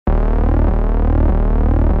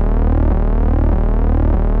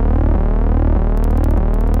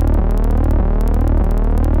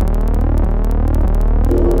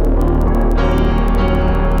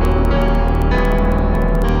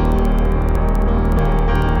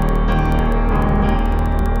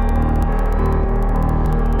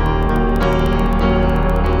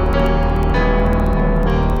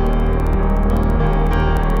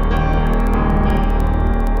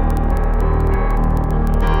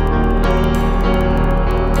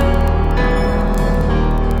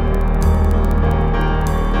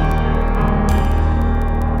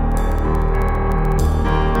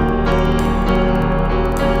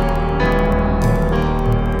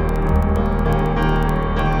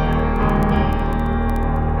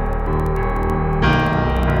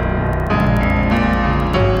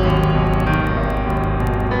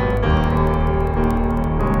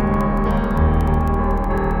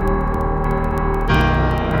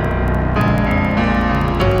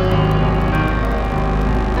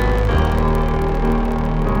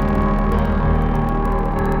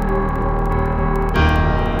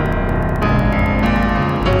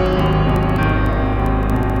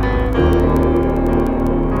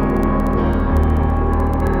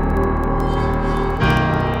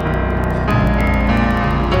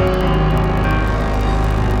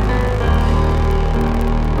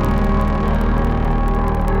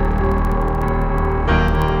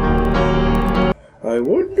I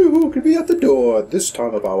wonder who could be at the door at this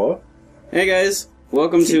time of hour. Hey guys,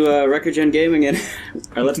 welcome to Record Gen Gaming and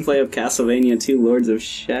our Let's Play of Castlevania 2 Lords of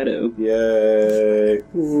Shadow. Yay.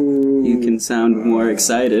 Ooh. You can sound more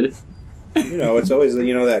excited. You know, it's always,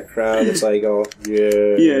 you know, that crowd that's like, oh,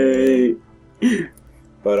 yay. Yay.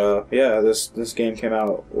 But, yeah, this game came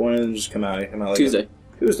out, when did it just come out? It came out like Tuesday.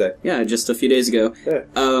 Tuesday. Yeah, just a few days ago. Yeah.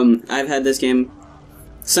 I've had this game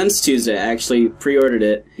since Tuesday. I actually pre-ordered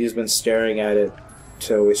it. He's been staring at it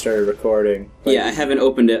till we started recording. Yeah, I haven't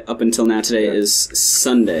opened it up until now. Today is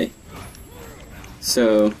Sunday.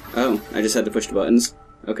 So, oh, I just had to push the buttons.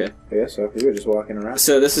 Okay. Yeah, so you were just walking around.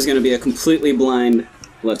 So this is going to be a completely blind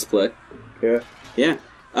Let's Play. Yeah. Yeah.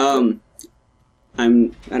 I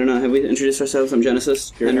don't know, have we introduced ourselves? I'm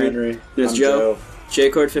Genesis. You're Henry. There's Joe.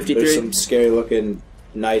 J-Cord53. There's some scary looking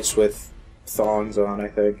knights with thongs on, I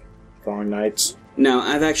think. Thong knights. No,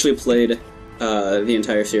 I've actually played the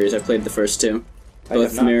entire series. I've played the first two.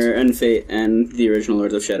 Both Mirror and Fate and the original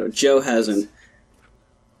Lords of Shadow. Joe hasn't.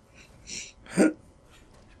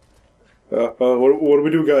 What do we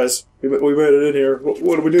do, guys? We made it in here. What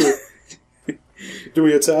do we do? Do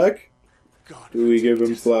we attack? Do we give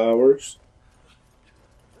him flowers?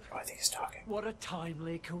 Oh, I think he's talking. What a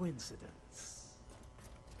timely coincidence.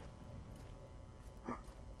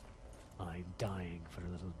 I'm dying for a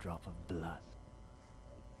little drop of blood.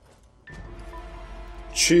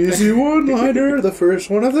 Cheesy one-liner, the first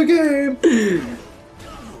one of the game.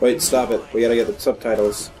 Wait, stop it. We gotta get the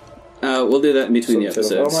subtitles. We'll do that in between the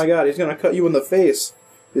episodes. Oh my god, he's gonna cut you in the face.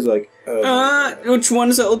 He's like, which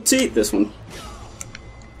one's LT? This one.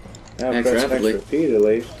 X rapidly. X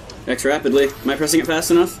repeatedly. X rapidly. Am I pressing it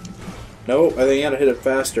fast enough? Nope, I think you gotta hit it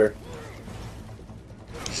faster.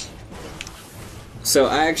 So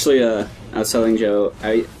I actually, I was telling Joe,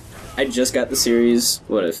 I just got the series,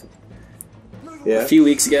 a few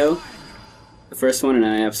weeks ago, the first one, and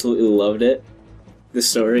I absolutely loved it. The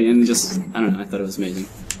story, and just, I don't know, I thought it was amazing.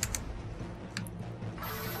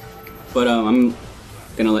 But, I'm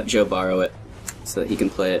gonna let Joe borrow it, so that he can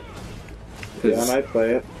play it. Yeah, I might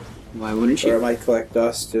play it. Why wouldn't you? Or I might collect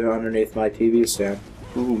dust underneath my TV stand.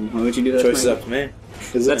 Ooh, why would you do that? Choice is up to me.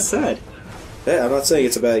 That's sad. Yeah, I'm not saying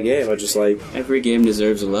it's a bad game, I just like... Every game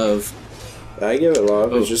deserves love. I give it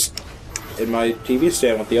love, it's just in my TV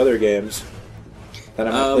stand with the other games. And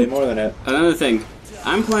I might play more than it. Another thing,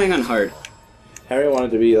 I'm playing on hard. Harry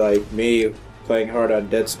wanted to be like me, playing hard on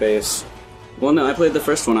Dead Space. Well, no, I played the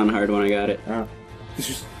first one on hard when I got it. Oh.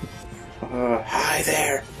 Hi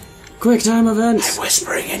there. Quick time events! I'm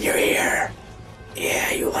whispering in your ear.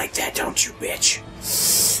 Yeah, you like that, don't you, bitch?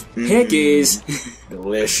 Hickeys!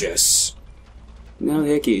 Delicious. No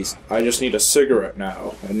hickeys. I just need a cigarette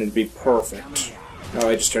now, and it'd be perfect. Oh,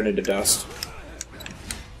 I just turned into dust.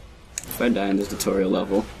 If I die in this tutorial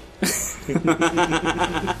level.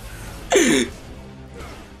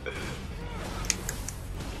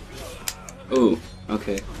 Ooh,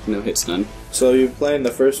 okay. No hits done. So you're playing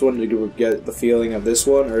the first one to get the feeling of this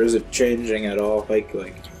one, or is it changing at all?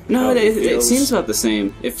 No, it seems about the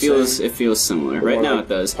same. It feels similar. Right now it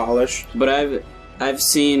does. Polished. But I've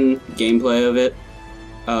seen gameplay of it.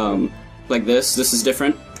 Like this. This is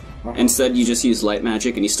different. Instead, you just use light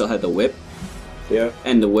magic, and you still had the whip. Yeah.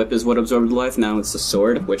 And the whip is what absorbed life. Now it's the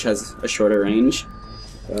sword, which has a shorter range.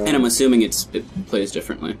 And I'm assuming it plays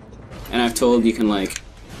differently. And I've told you can like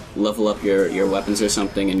level up your weapons or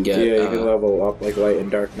something and get... Yeah, you can level up like light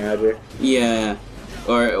and dark magic. Yeah.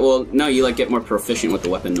 Or, well, no, you like get more proficient with the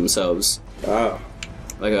weapon themselves. Oh.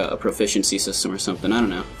 Like a proficiency system or something, I don't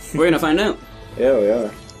know. We're gonna find out. Yeah, we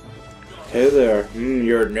are. Hey there.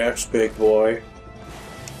 You're next, big boy.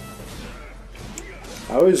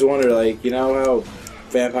 I always wonder, like, you know how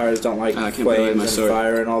vampires don't like flames and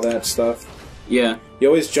fire and all that stuff? Yeah. You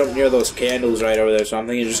always jump near those candles right over there, so I'm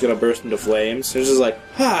thinking you're just gonna burst into flames. It's just like,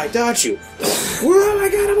 ha, I dodged you. Oh my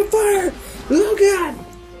god, I'm on fire! Oh god!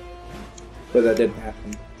 But that didn't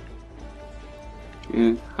happen.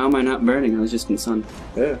 Yeah. How am I not burning? I was just in sun.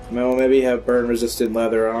 Yeah. Well, maybe you have burn-resistant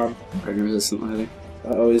leather on. Burn-resistant leather.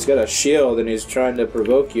 Uh-oh, he's got a shield and he's trying to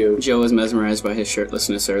provoke you. Joe was mesmerized by his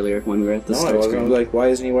shirtlessness earlier when we were at the start. No, I wasn't. I was like, why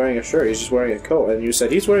isn't he wearing a shirt? He's just wearing a coat. And you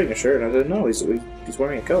said, he's wearing a shirt. And I said, no, he's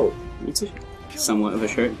wearing a coat. It's somewhat of a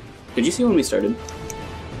shirt. Did you see when we started?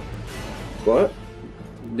 What?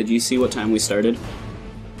 Did you see what time we started?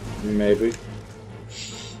 Maybe.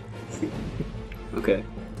 Okay.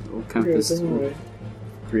 We'll count this as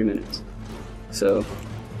 3 minutes. So,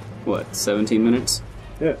 what, 17 minutes?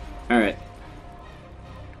 Yeah. Alright.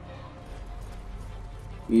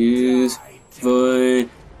 Use void.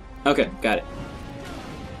 Okay, got it.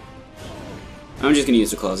 I'm just gonna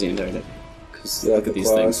use the claws the entire day. Because look at these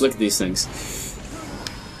things. Look at these things.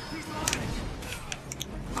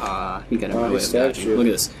 Ah, he got out of my he way of stabbed dodging. you. Look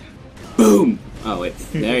at this. Boom! Oh, wait.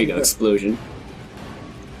 There you go. Explosion.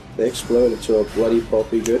 They explode into a bloody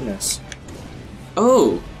pulpy goodness.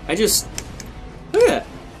 Oh! I just... Look at that.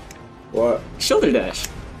 What? Shoulder dash.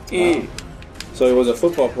 Eh. So he was a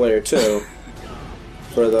football player too,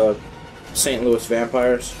 for the St. Louis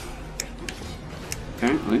Vampires.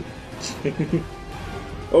 Apparently.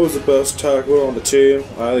 I was the best tackler on the team.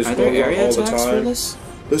 I was Are there area all the attacks for time. this?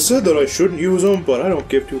 They said that I shouldn't use them, but I don't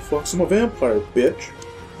give two fucks. I'm a vampire, bitch.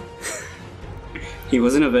 He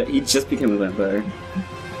wasn't a he just became a vampire.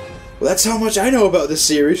 Well, that's how much I know about this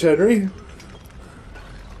series, Henry.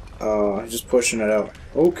 Just pushing it out.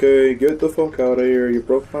 Okay, get the fuck out of here. You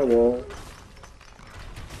broke my wall.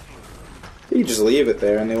 You just leave it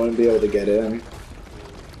there and they wouldn't be able to get in.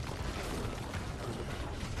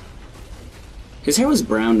 His hair was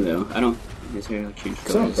brown though. I don't. His hair changed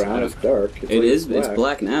It's not colors. brown, it's dark. It's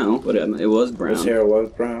black now, but it was brown. His hair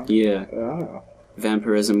was brown? Yeah. Oh.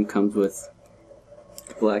 Vampirism comes with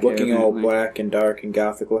black Looking hair. all apparently. black and dark and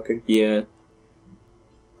gothic looking. Yeah.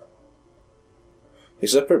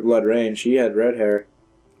 Except for Blood Rain, she had red hair.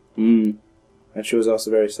 Mm. And she was also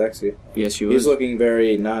very sexy. Yes, she was. He's looking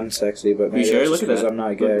very non-sexy, but maybe You sure? that's Look just at because that. I'm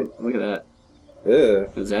not gay. Look at that. Ugh.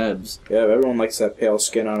 Those abs. Yeah, everyone likes that pale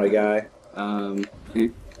skin on a guy.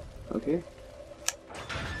 Okay.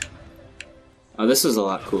 Oh, this is a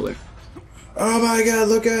lot cooler. Oh my god,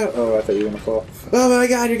 look out! Oh, I thought you were gonna fall. Oh my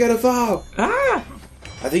god, you're gonna fall! Ah!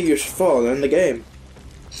 I think you should fall in the game.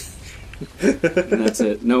 And that's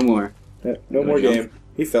it. No more. Yeah, no more jump. game.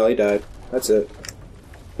 He fell, he died. That's it.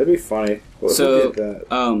 That'd be funny. What if we So, did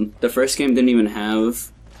that? the first game didn't even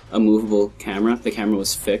have a movable camera. The camera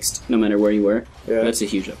was fixed, no matter where you were. Yeah. That's a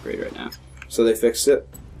huge upgrade right now. So they fixed it?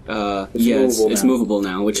 Yeah, it's movable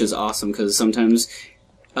now, which is awesome, because sometimes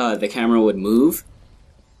the camera would move,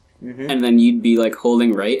 and then you'd be, like,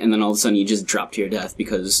 holding right, and then all of a sudden you just drop to your death,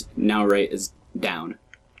 because now right is down.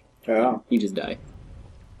 Oh. You just die.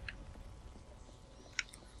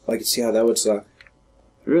 I can see how that would suck.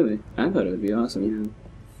 Really? I thought it would be awesome,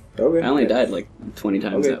 yeah. Okay. I only died, like, 20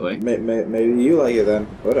 times that way. Maybe you like it then.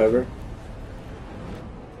 Whatever.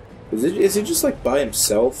 Is he just, like, by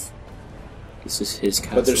himself? This is his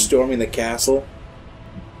castle. But they're storming the castle?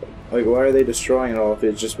 Like, why are they destroying it all if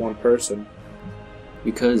it's just one person?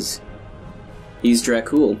 Because he's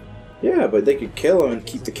Dracul. Yeah, but they could kill him and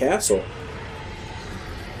keep the castle.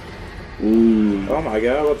 Ooh. Oh my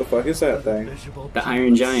god, what the fuck is that thing? The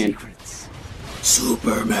Iron Giant.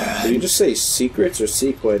 Superman! Did you just say secrets or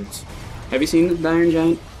sequins? Have you seen the Iron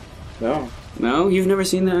Giant? No. No? You've never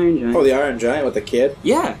seen the Iron Giant? Oh, the Iron Giant with the kid?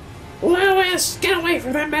 Yeah. Lois, get away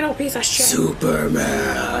from that metal piece of shit!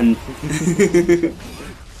 Superman!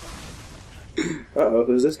 Uh-oh,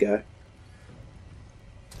 who's this guy?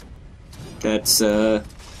 That's,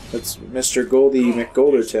 That's Mr. Goldie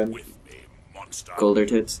McGolderton. Golder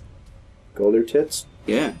Tits. Golder Tits?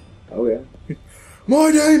 Yeah. Okay. My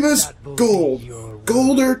name is Gold.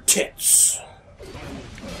 Golder Tits.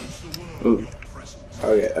 Ooh.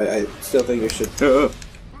 Okay, I still think you should... Oh.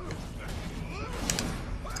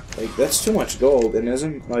 Like, that's too much gold, and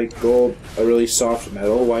isn't, like, gold a really soft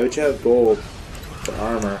metal? Why would you have gold for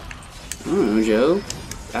armor? I don't know, Joe.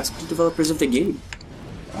 Ask the developers of the game.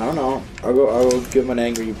 I don't know. I will give him an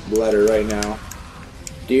angry letter right now.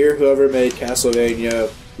 Dear whoever made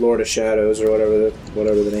Castlevania Lord of Shadows, or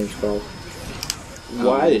whatever the name's called.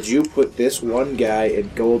 Why did you put this one guy in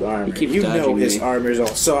gold armor? He keeps You know dodging his me. armor's all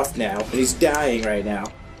soft now, and he's dying right now.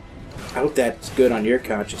 I hope that's good on your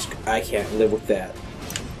conscience. I can't live with that.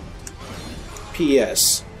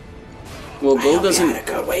 P.S. Well, I gold hope you doesn't... had a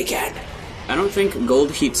good weekend. I don't think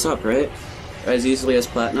gold heats up, right? As easily as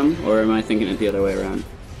platinum, or am I thinking it the other way around?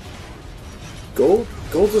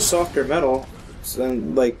 Gold's a softer metal,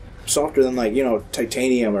 than like softer than like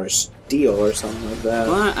titanium or steel or something like that.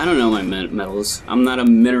 Well, I don't know my metals. I'm not a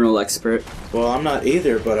mineral expert. Well, I'm not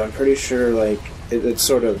either, but I'm pretty sure like it's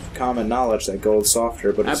sort of common knowledge that gold's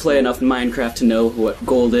softer. But I it's play not. enough Minecraft to know what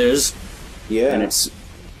gold is Yeah, and its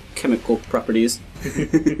chemical properties.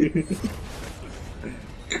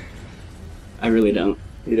 I really don't.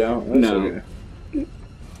 you don't. That's No. okay.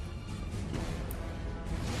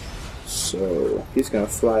 So he's gonna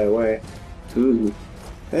fly away. Ooh.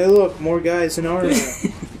 Hey, look, more guys in armor.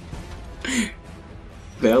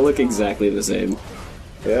 They all look exactly the same.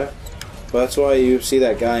 Yeah, well, that's why you see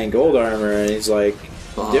that guy in gold armor, and he's like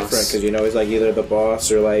Boss. different because he's like either the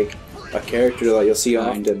boss or like a character that you'll see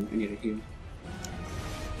often. I need a heal.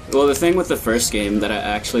 Well, the thing with the first game that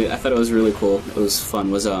I thought it was really cool, it was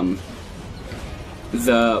fun, was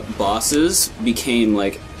the bosses became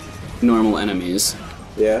like normal enemies.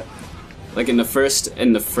 Yeah. Like in the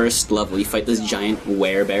first level, you fight this giant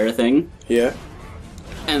werebear thing, Yeah.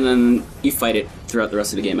 and then you fight it throughout the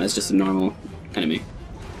rest of the game as just a normal enemy.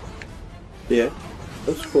 Yeah.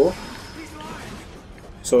 That's cool.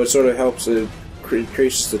 So it sort of helps it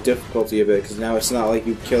increases the difficulty of it, because now it's not like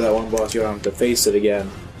you kill that one boss, you don't have to face it again.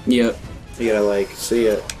 Yep. You gotta, like, see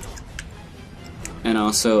it. And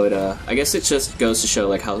also, it I guess it just goes to show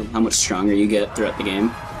like how much stronger you get throughout the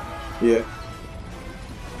game. Yeah.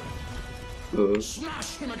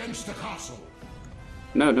 Smash him against the castle.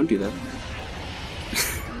 No, don't do that.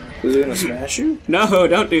 Is he gonna smash you? No,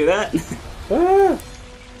 don't do that. Ah!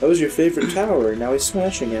 That was your favorite tower, now he's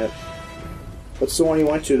smashing it. What's the one you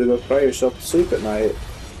went to go cry yourself to sleep at night?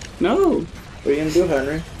 No, What are you gonna do,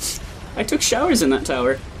 Henry? I took showers in that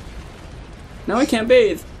tower. Now I can't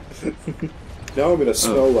bathe. Now I'm gonna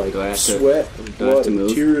smell like do I have to- sweat and do I have blood to and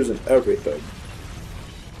move? tears and everything.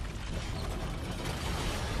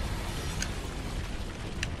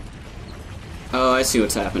 Oh, I see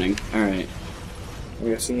what's happening. Alright. I'm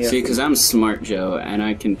guessing you have See, to- because I'm smart, Joe, and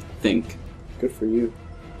I can think. Good for you.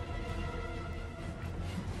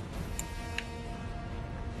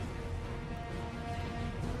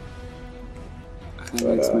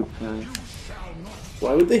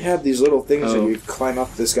 Why would they have these little things Oh. that you climb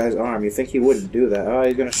up this guy's arm? You think he wouldn't do that. Oh,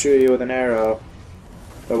 he's gonna shoot you with an arrow.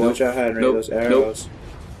 But watch Nope. out, Henry, Nope. those arrows.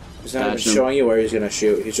 He's not even Dodge them. showing you where he's gonna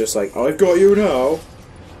shoot. He's just like, I've got you now.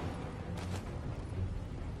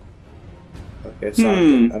 Okay, it's not.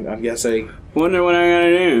 I'm guessing. Wonder what I'm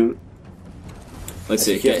gonna do. Let's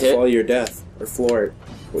see, You have get to hit. follow your death. Or floor it.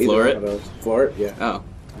 Either Floor one it? of those. Floor it? Yeah. Oh.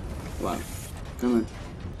 Wow. Come on.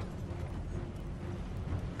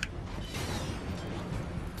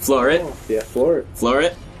 Floor it. Oh, yeah, floor it. Floor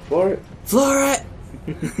it. Floor it. Floor it!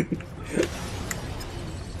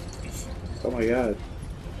 Oh my god.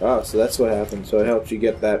 Oh, so that's what happened. So it helps you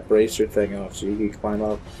get that bracer thing off so you can climb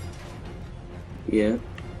up. Yeah.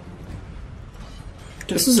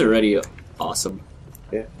 This is already awesome.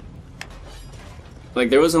 Yeah. Like,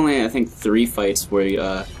 there was only, I think, 3 fights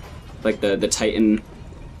where, like, the Titan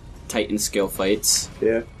skill fights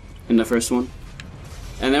Yeah. in the first one.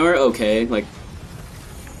 And they were okay, like,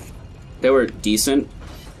 they were decent,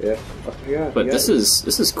 Yeah. Oh my god. but you this got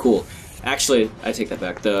it. is cool. Actually, I take that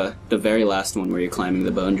back. The very last one where you're climbing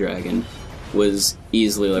the Bone Dragon was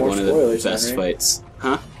easily, like, More one of the spoilers, best Henry. fights.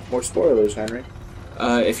 Huh? More spoilers, Henry.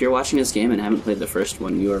 If you're watching this game and haven't played the first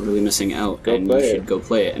one, you are really missing out, Go and play you it. should go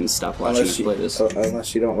play it and stop watching us play this.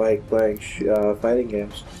 Unless you don't like playing fighting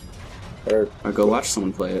games. Or Or go watch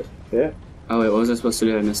someone play it. yeah. Oh wait, what was I supposed to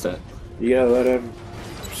do? I missed that. You gotta let him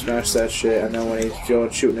smash that shit, and then when he's going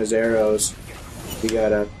shooting his arrows, you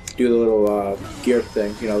gotta do the little gear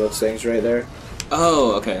thing. You know those things right there?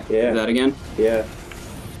 Oh, okay. Yeah. That again? Yeah.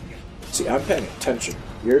 See, I'm paying attention.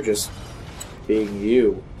 You're just being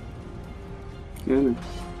you. Yeah.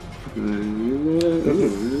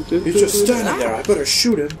 He's just standing there. I better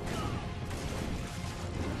shoot him.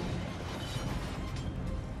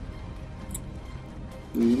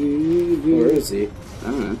 Where is he? I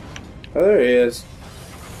don't know. Oh, there he is.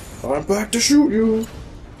 I'm back to shoot you.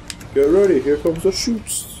 Get ready. Here comes the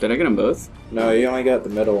shoots. Did I get them both? No, you only got the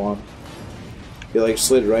middle one. You like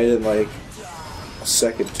slid right in like a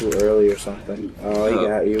second too early or something. Oh, he Oh.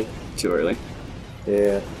 got you. Too early.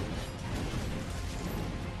 Yeah.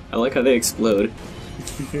 I like how they explode.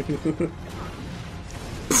 You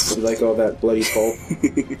like all that bloody pulp?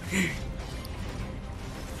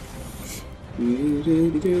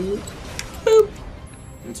 Boop.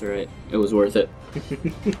 That's alright. It was worth it.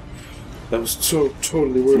 That was so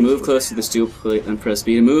totally worth Move it. close to the steel plate and press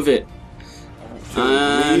B to move it.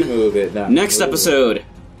 Remove it. Not Next move it. episode.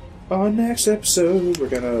 On next episode, we're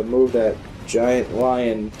gonna move that giant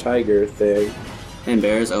lion tiger thing. And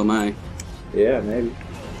bears, oh my. Yeah, maybe.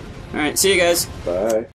 Alright, see you guys. Bye.